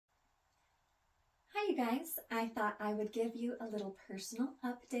Hey guys, I thought I would give you a little personal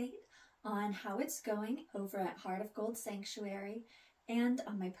update on how it's going over at Heart of Gold Sanctuary and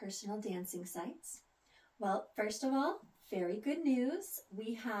on my personal dancing sites. Well, first of all, very good news.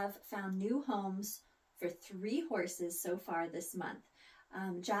 We have found new homes for 3 horses so far this month.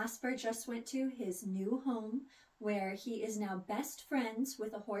 Jasper just went to his new home where he is now best friends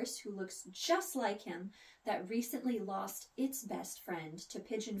with a horse who looks just like him that recently lost its best friend to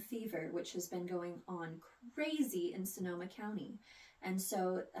pigeon fever, which has been going on crazy in Sonoma County. And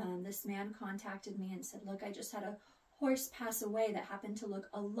so this man contacted me and said, look, I just had a horse pass away that happened to look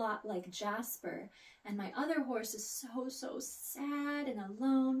a lot like Jasper, and my other horse is so sad and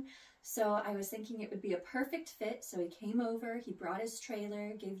alone. So I was thinking it would be a perfect fit. So he came over, he brought his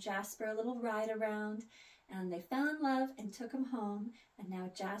trailer, gave Jasper a little ride around, and they fell in love and took him home. And now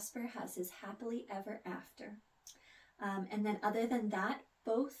Jasper has his happily ever after. And then other than that,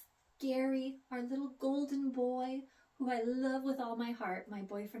 both Gary, our little golden boy, who I love with all my heart, my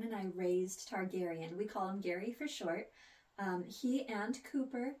boyfriend and I raised Targaryen. We call him Gary for short. He and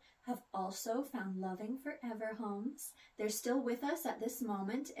Cooper have also found loving forever homes. They're still with us at this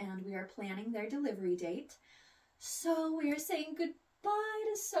moment, and we are planning their delivery date. So we are saying goodbye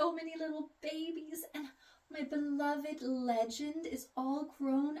to so many little babies, and my beloved Legend is all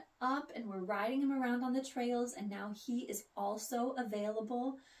grown up, and we're riding him around on the trails, and now he is also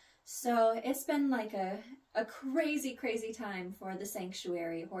available. So it's been like a crazy time for the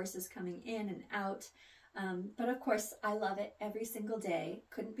sanctuary, horses coming in and out. But of course, I love it every single day.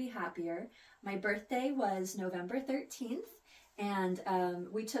 Couldn't be happier. My birthday was November 13th, and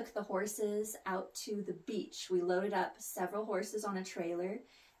we took the horses out to the beach. We loaded up several horses on a trailer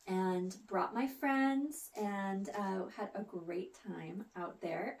and brought my friends and had a great time out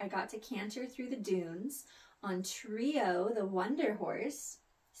there. I got to canter through the dunes on Trio, the Wonder Horse.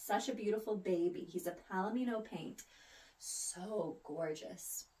 Such a beautiful baby. He's a Palomino paint. So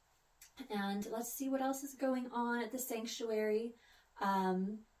gorgeous. And let's see what else is going on at the sanctuary. I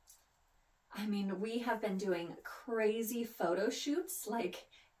mean, we have been doing crazy photo shoots like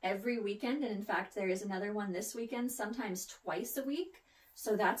every weekend. And in fact, there is another one this weekend, sometimes twice a week.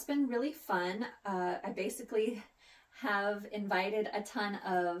 So that's been really fun. I basically have invited a ton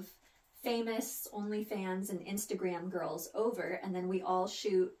of famous OnlyFans and Instagram girls over, and then we all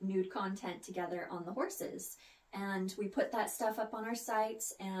shoot nude content together on the horses. And we put that stuff up on our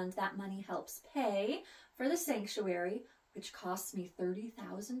sites, and that money helps pay for the sanctuary, which costs me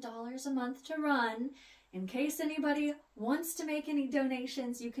 $30,000 a month to run. In case anybody wants to make any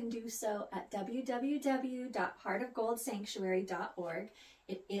donations, you can do so at www.heartofgoldsanctuary.org.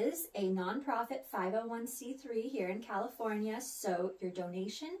 It is a nonprofit 501c3 here in California, so your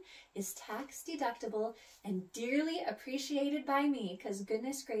donation is tax deductible and dearly appreciated by me, because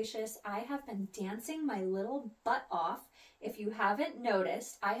goodness gracious, I have been dancing my little butt off. If you haven't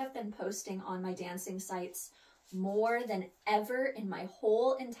noticed, I have been posting on my dancing sites more than ever in my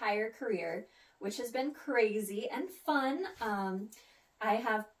whole entire career, which has been crazy and fun. I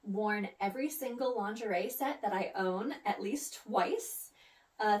have worn every single lingerie set that I own at least twice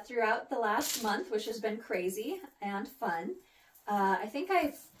throughout the last month, which has been crazy and fun. I think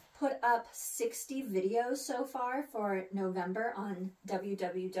I've put up 60 videos so far for November on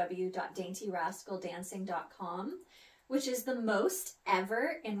www.daintyrascaldancing.com, which is the most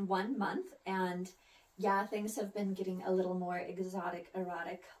ever in 1 month. And yeah, things have been getting a little more exotic,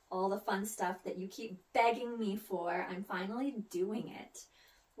 erotic, all the fun stuff that you keep begging me for. I'm finally doing it.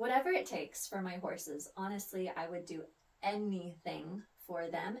 Whatever it takes for my horses. Honestly, I would do anything for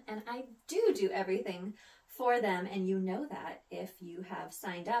them, and I do everything for them, and you know that if you have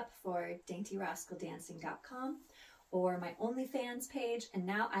signed up for daintyrascaldancing.com or my OnlyFans page, and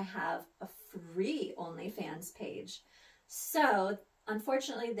now I have a free OnlyFans page. So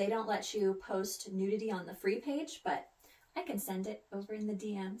unfortunately, they don't let you post nudity on the free page, but I can send it over in the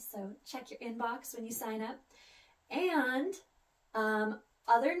DM, so check your inbox when you sign up. And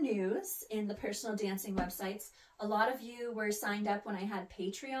other news in the personal dancing websites, a lot of you were signed up when I had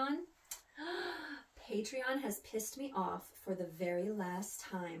Patreon. Patreon has pissed me off for the very last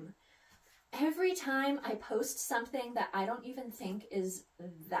time. Every time I post something that I don't even think is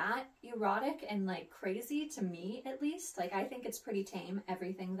that erotic and like crazy, to me at least, like I think it's pretty tame,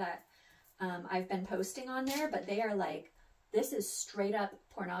 everything that I've been posting on there, but they are like, this is straight up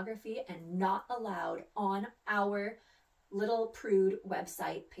pornography and not allowed on our little prude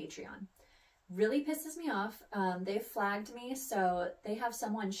website, Patreon. Really pisses me off. They've flagged me, so they have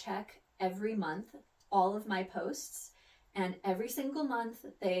someone check every month all of my posts, and every single month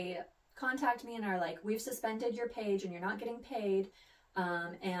they contact me and are like, we've suspended your page and you're not getting paid,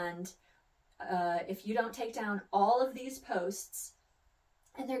 and if you don't take down all of these posts,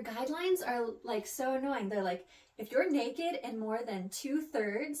 and their guidelines are like so annoying. They're like, if you're naked in more than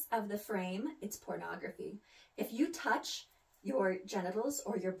 2/3 of the frame, it's pornography. If you touch your genitals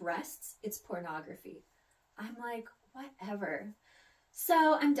or your breasts, it's pornography. I'm like, whatever.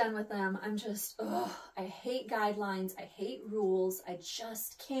 So I'm done with them. I'm just, I hate guidelines. I hate rules. I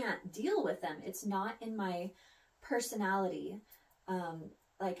just can't deal with them. It's not in my personality.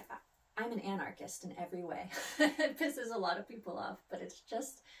 Like, I'm an anarchist in every way. It pisses a lot of people off, but it's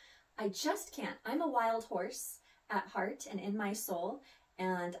just, I just can't. I'm a wild horse at heart and in my soul,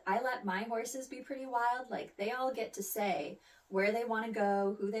 and I let my horses be pretty wild. Like, they all get to say where they want to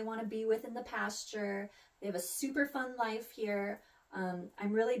go, who they want to be with in the pasture. They have a super fun life here.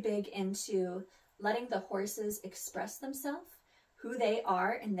 I'm really big into letting the horses express themselves, who they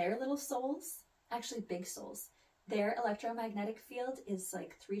are in their little souls, actually big souls. Their electromagnetic field is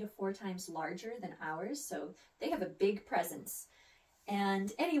like 3 to 4 times larger than ours, so they have a big presence.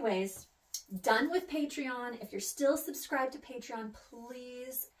 And anyways, done with Patreon. If you're still subscribed to Patreon,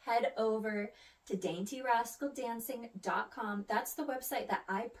 please head over to daintyrascaldancing.com. That's the website that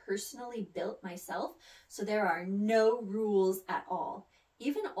I personally built myself, so there are no rules at all.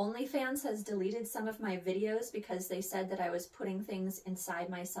 Even OnlyFans has deleted some of my videos because they said that I was putting things inside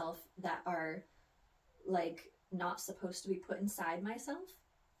myself that are like not supposed to be put inside myself.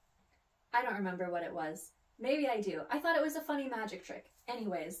 I don't remember what it was. Maybe I do. I thought it was a funny magic trick.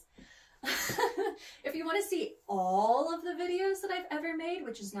 Anyways, if you want to see all of the videos that I've ever made,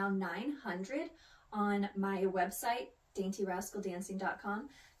 which is now 900 on my website, daintyrascaldancing.com,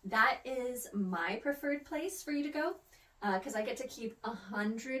 that is my preferred place for you to go, because I get to keep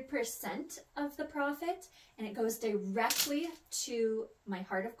 100% of the profit, and it goes directly to my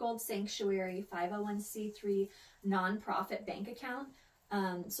Heart of Gold Sanctuary 501c3 nonprofit bank account.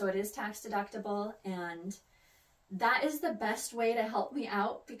 So it is tax deductible, and that is the best way to help me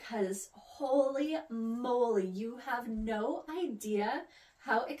out, because holy moly, you have no idea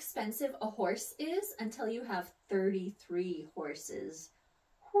how expensive a horse is until you have 33 horses.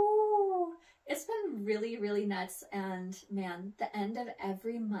 Whoo! It's been really, really nuts, and man, the end of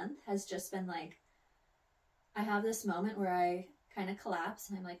every month has just been like, I have this moment where I kind of collapse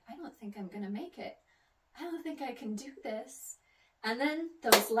and I'm like, I don't think I'm gonna make it. I don't think I can do this. And then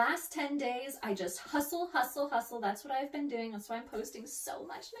those last 10 days, I just hustle, hustle, hustle. That's what I've been doing. That's why I'm posting so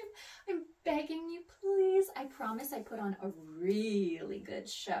much. And I'm begging you, please. I promise I put on a really good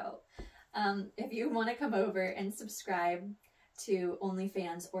show. If you want to come over and subscribe to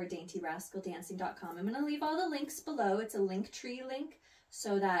OnlyFans or daintyrascaldancing.com, I'm going to leave all the links below. It's a Linktree link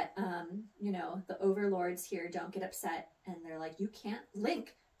so that, you know, the overlords here don't get upset. And they're like, you can't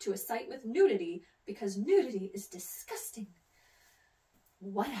link to a site with nudity because nudity is disgusting.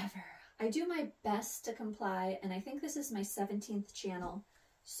 Whatever. I do my best to comply, and I think this is my 17th channel,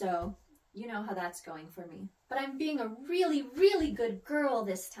 so you know how that's going for me. But I'm being a really, really good girl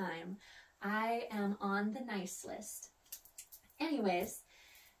this time. I am on the nice list. Anyways,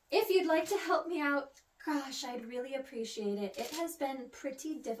 if you'd like to help me out, gosh, I'd really appreciate it. It has been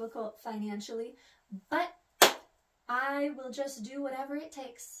pretty difficult financially, but I will just do whatever it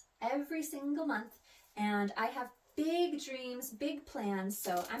takes every single month, and I have big dreams, big plans,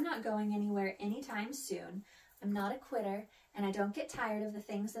 so I'm not going anywhere anytime soon. I'm not a quitter, and I don't get tired of the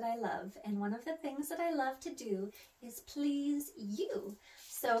things that I love, and one of the things that I love to do is please you.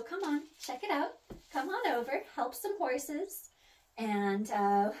 So come on, check it out. Come on over, help some horses, and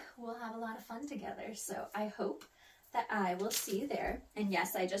we'll have a lot of fun together. So I hope that I will see you there. And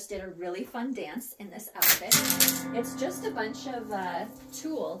yes, I just did a really fun dance in this outfit. It's just a bunch of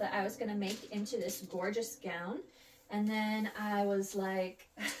tulle that I was going to make into this gorgeous gown. And then I was like,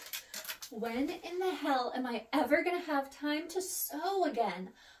 when in the hell am I ever going to have time to sew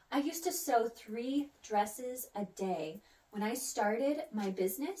again? I used to sew 3 dresses a day. When I started my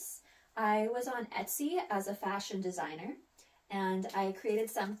business, I was on Etsy as a fashion designer. And I created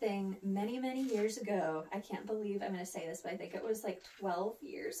something many, many years ago. I can't believe I'm going to say this, but I think it was like 12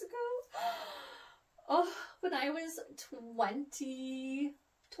 years ago. Oh, when I was 20,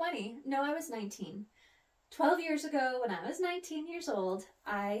 no, I was 19. 12 years ago, when I was 19 years old,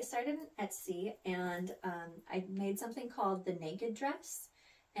 I started an Etsy, and I made something called the naked dress.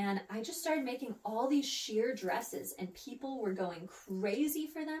 And I just started making all these sheer dresses, and people were going crazy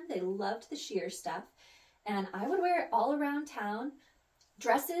for them. They loved the sheer stuff. And I would wear it all around town,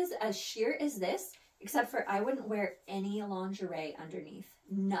 dresses as sheer as this, except for I wouldn't wear any lingerie underneath.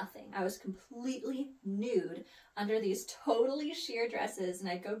 Nothing. I was completely nude under these totally sheer dresses, and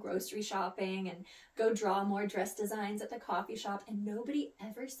I'd go grocery shopping and go draw more dress designs at the coffee shop, and nobody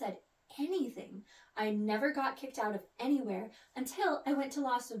ever said anything. I never got kicked out of anywhere until I went to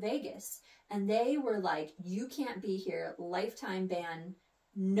Las Vegas, and they were like, you can't be here, lifetime ban,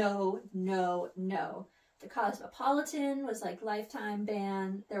 no, no, no. The Cosmopolitan was like lifetime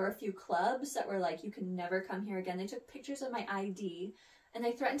ban. There were a few clubs that were like, you can never come here again. They took pictures of my ID, and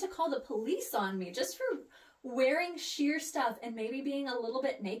they threatened to call the police on me just for wearing sheer stuff and maybe being a little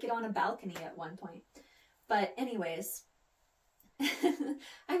bit naked on a balcony at one point. But anyways,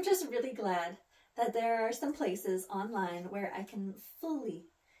 I'm just really glad that there are some places online where I can fully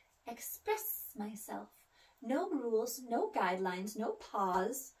express myself. No rules, no guidelines, no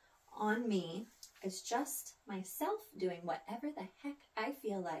pause on me. It's just myself doing whatever the heck I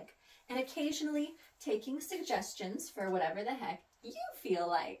feel like, and occasionally taking suggestions for whatever the heck you feel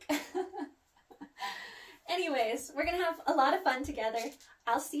like. Anyways, we're gonna have a lot of fun together.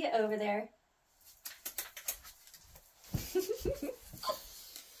 I'll see you over there.